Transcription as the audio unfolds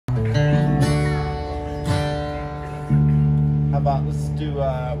about, let's do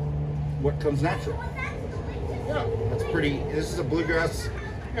What Comes Natural. Yeah. That's pretty, this is a bluegrass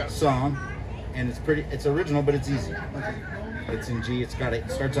song, and it's pretty, it's original, but it's easy. Okay. It's in G, it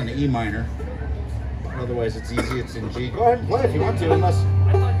starts on the E minor. Otherwise it's easy, it's in G. Go ahead and play if you want to, unless...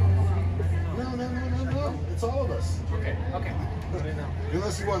 No. It's all of us. Okay.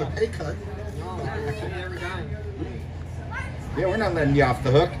 Unless you want a pay cut. No, every time. Yeah, we're not letting you off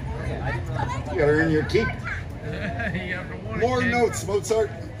the hook. You gotta earn your keep. More notes, Mozart.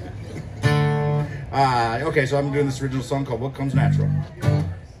 Okay, so I'm doing this original song called What Comes Natural.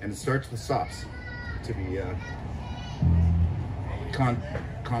 And it starts with stops, to be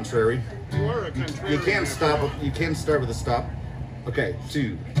contrary. You are a contrarian. You can't stop, you can start with a stop. Okay,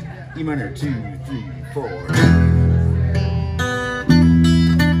 2, E minor, 2, 3, 4.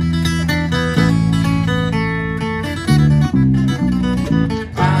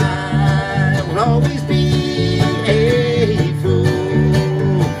 I will always be a fool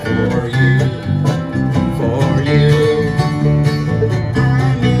for you, for you.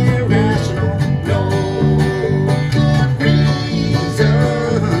 I'm irrational, no good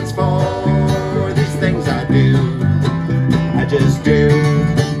reasons for these things I do. I just do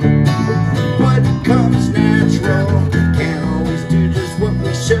what comes natural. Can't always do just what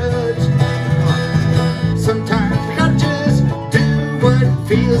we should. Sometimes we gotta just do what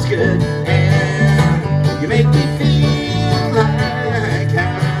feels good, and you make me feel like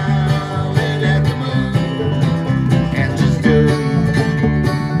howling at the moon, and just do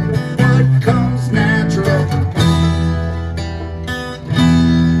what comes natural.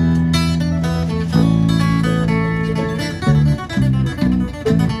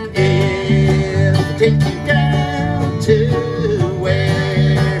 If I take you down to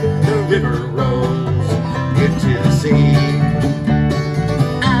where the river rolls into the sea,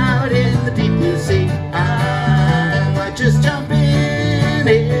 out in the deep blue sea, I might just jump in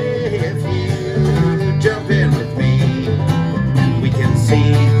if you jump in with me, and we can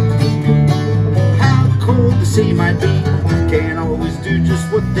see how cold the sea might be. Can't always do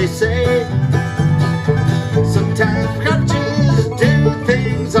just what they say.